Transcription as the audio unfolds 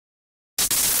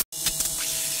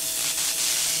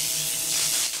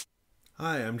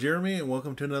Hi, I'm Jeremy and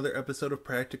welcome to another episode of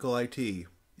Practical IT. In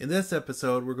this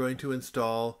episode, we're going to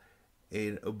install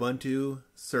an Ubuntu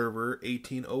server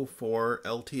 1804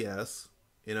 LTS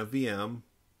in a VM,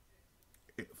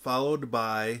 followed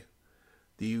by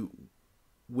the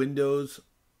Windows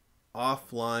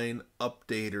offline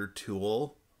updater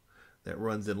tool that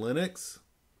runs in Linux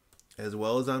as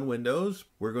well as on Windows.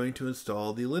 We're going to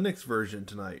install the Linux version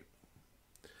tonight.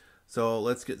 So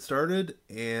let's get started,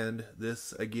 and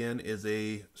this again is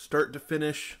a start to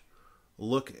finish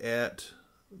look at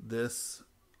this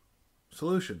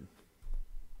solution.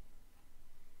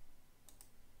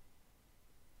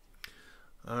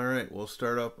 Alright, we'll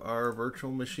start up our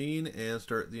virtual machine and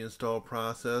start the install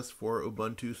process for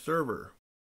Ubuntu server.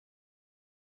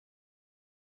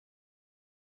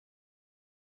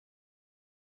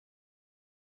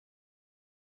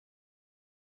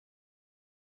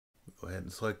 Go ahead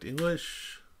and select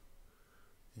English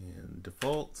and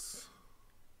defaults.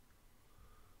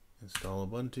 Install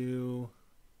Ubuntu.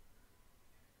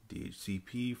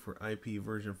 DHCP for IP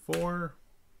version 4.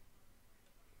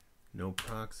 No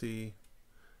proxy.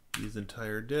 Use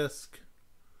entire disk.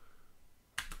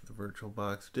 The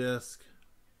VirtualBox disk.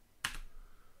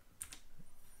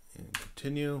 And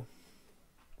continue.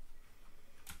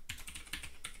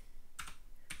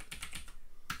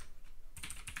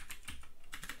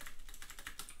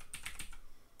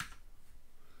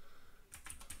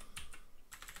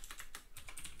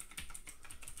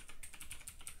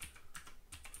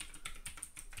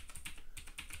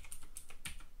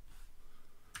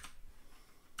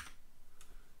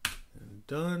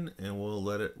 Done, and we'll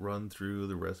let it run through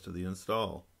the rest of the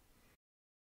install.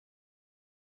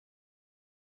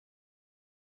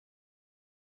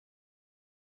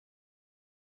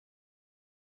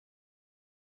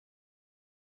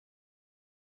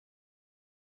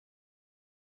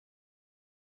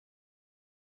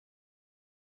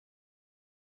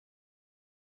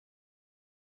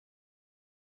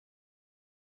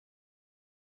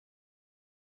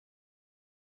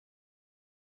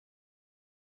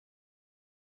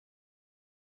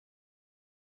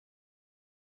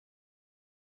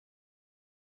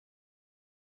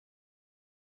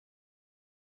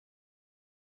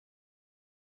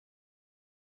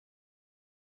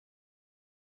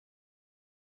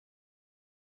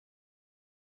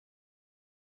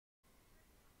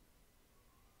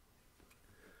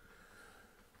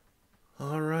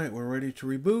 Alright, we're ready to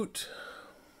reboot.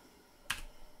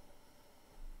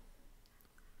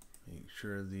 Make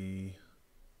sure the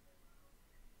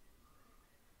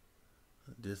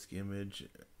disk image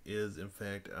is in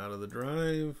fact out of the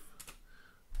drive.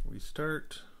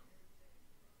 Restart.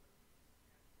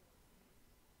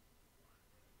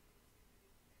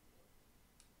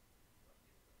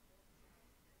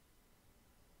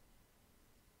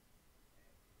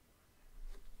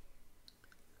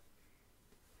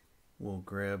 We'll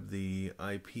grab the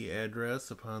IP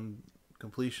address upon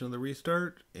completion of the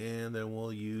restart, and then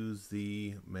we'll use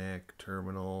the Mac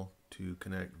terminal to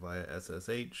connect via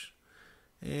SSH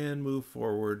and move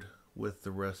forward with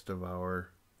the rest of our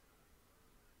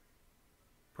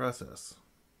process.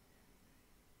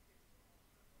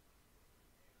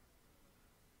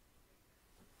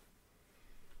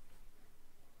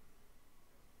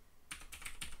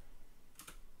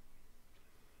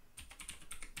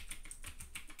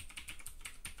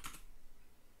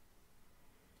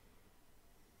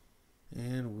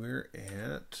 And we're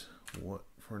at what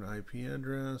for an IP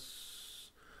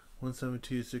address?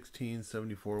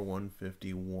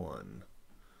 172.16.74.151.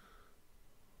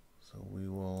 So we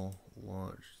will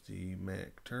launch the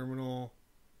Mac terminal.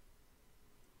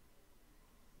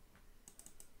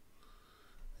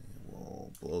 And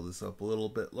we'll blow this up a little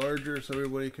bit larger so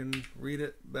everybody can read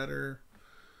it better.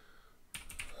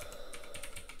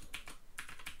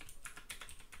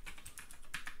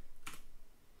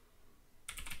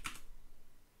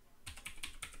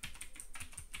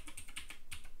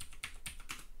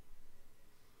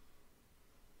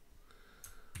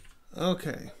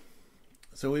 Okay,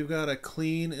 so we've got a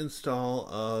clean install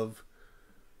of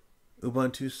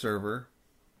Ubuntu server.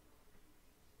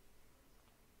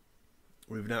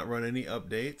 We've not run any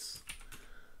updates,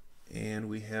 and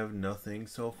we have nothing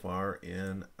so far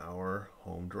in our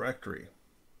home directory.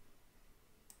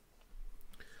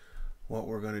 What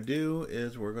we're going to do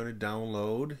is we're going to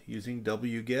download using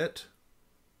wget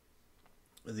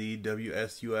the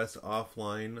WSUS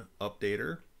offline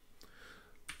updater.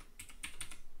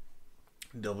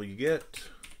 Wget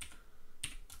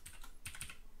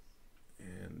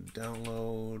and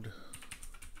download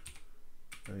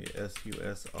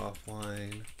WSUS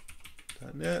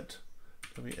offline.net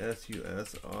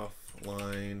WSUS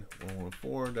offline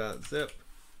 114.zip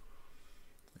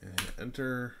and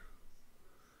enter.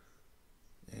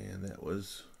 And that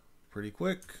was pretty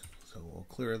quick. So we'll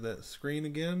clear that screen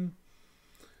again.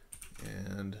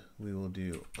 And we will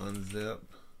do unzip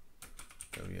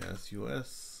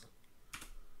WSUS.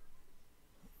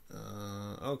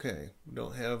 Okay, we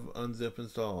don't have unzip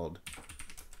installed.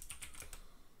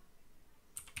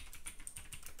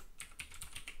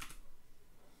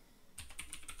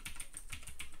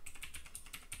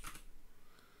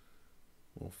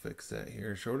 We'll fix that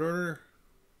here in short order.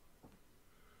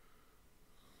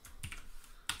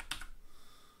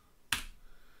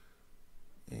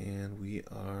 And we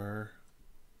are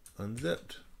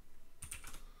unzipped.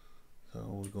 So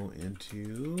we'll go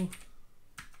into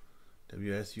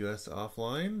WSUS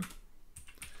offline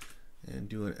and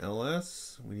do an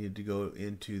ls. We need to go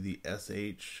into the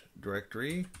sh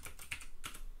directory.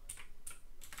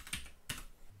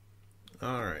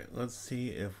 Alright, let's see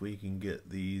if we can get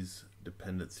these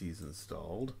dependencies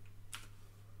installed.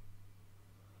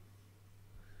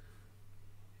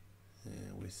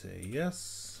 And we say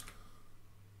yes.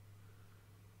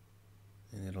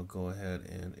 And it'll go ahead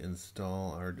and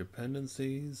install our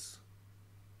dependencies.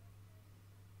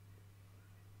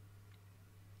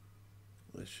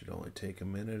 This should only take a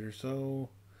minute or so.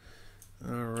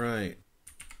 All right.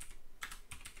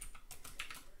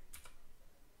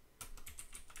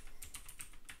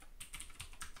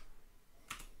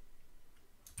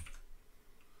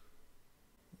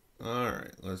 All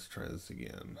right, let's try this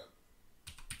again.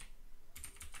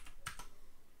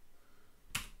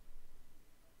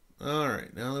 All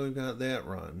right, now that we've got that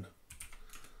run,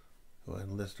 go ahead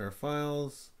and list our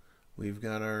files. We've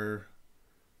got our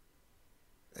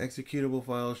executable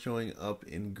files showing up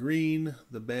in green,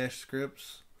 the bash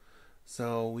scripts.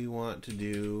 So we want to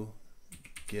do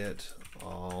get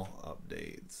all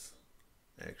updates.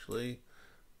 Actually,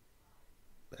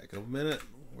 back up a minute.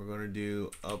 We're going to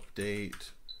do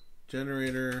update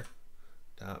generator.bash,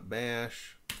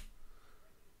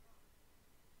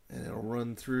 and it'll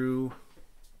run through,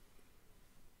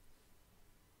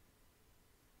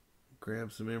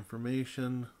 grab some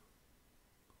information.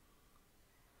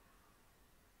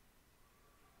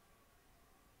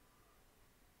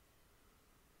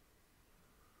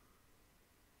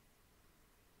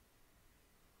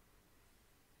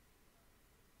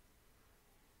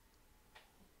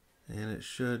 And it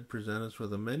should present us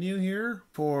with a menu here.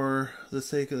 For the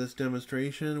sake of this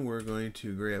demonstration, we're going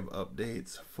to grab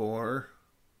updates for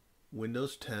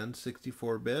Windows 10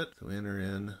 64-bit. So enter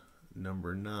in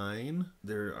number 9.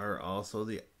 There are also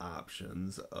the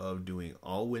options of doing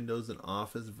all Windows and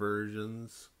Office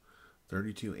versions,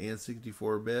 32 and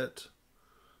 64-bit.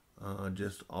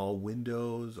 Just all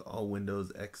Windows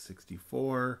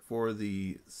X64. For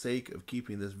the sake of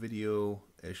keeping this video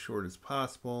as short as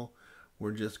possible,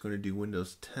 we're just going to do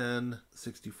Windows 10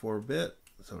 64-bit.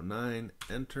 So 9,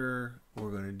 enter.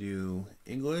 We're going to do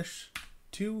English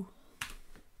 2.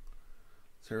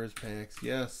 Service packs,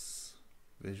 yes.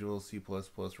 Visual C++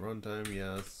 runtime,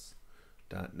 yes.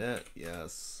 .NET,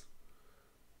 yes.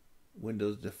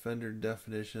 Windows Defender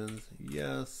definitions,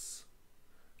 yes.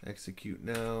 Execute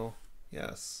now,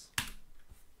 yes.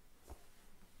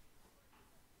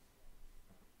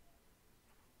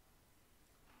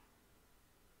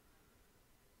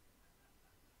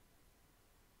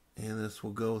 And this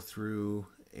will go through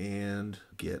and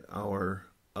get our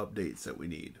updates that we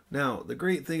need. Now, the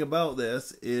great thing about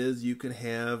this is you can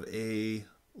have a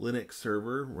Linux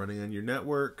server running on your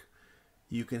network.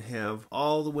 You can have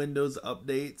all the Windows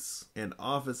updates and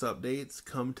Office updates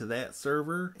come to that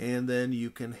server, and then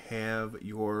you can have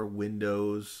your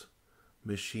Windows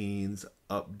machines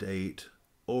update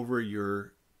over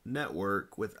your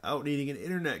network without needing an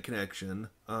internet connection,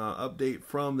 update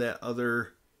from that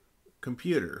other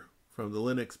computer, from the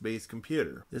Linux-based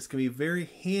computer. This can be very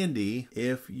handy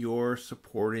if you're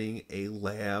supporting a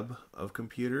lab of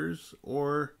computers,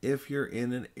 or if you're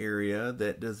in an area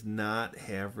that does not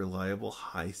have reliable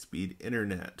high-speed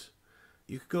internet.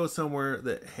 You could go somewhere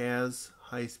that has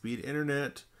high-speed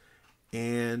internet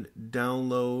and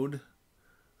download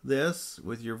this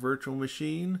with your virtual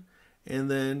machine,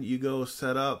 and then you go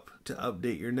set up to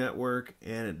update your network,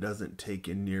 and it doesn't take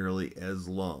you nearly as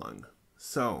long.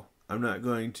 So I'm not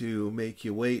going to make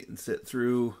you wait and sit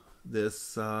through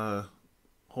this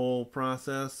whole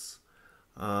process.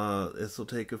 This will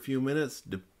take a few minutes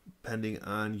depending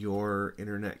on your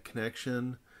internet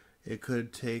connection. It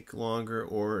could take longer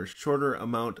or a shorter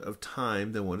amount of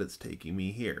time than what it's taking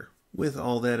me here. With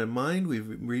all that in mind,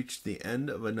 we've reached the end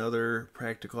of another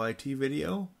Practical IT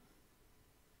video.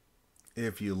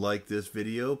 If you like this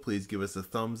video, please give us a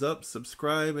thumbs up,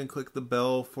 subscribe, and click the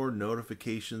bell for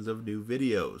notifications of new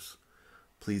videos.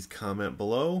 Please comment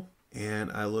below,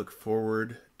 and I look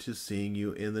forward to seeing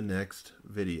you in the next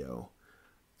video.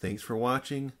 Thanks for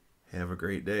watching. Have a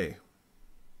great day.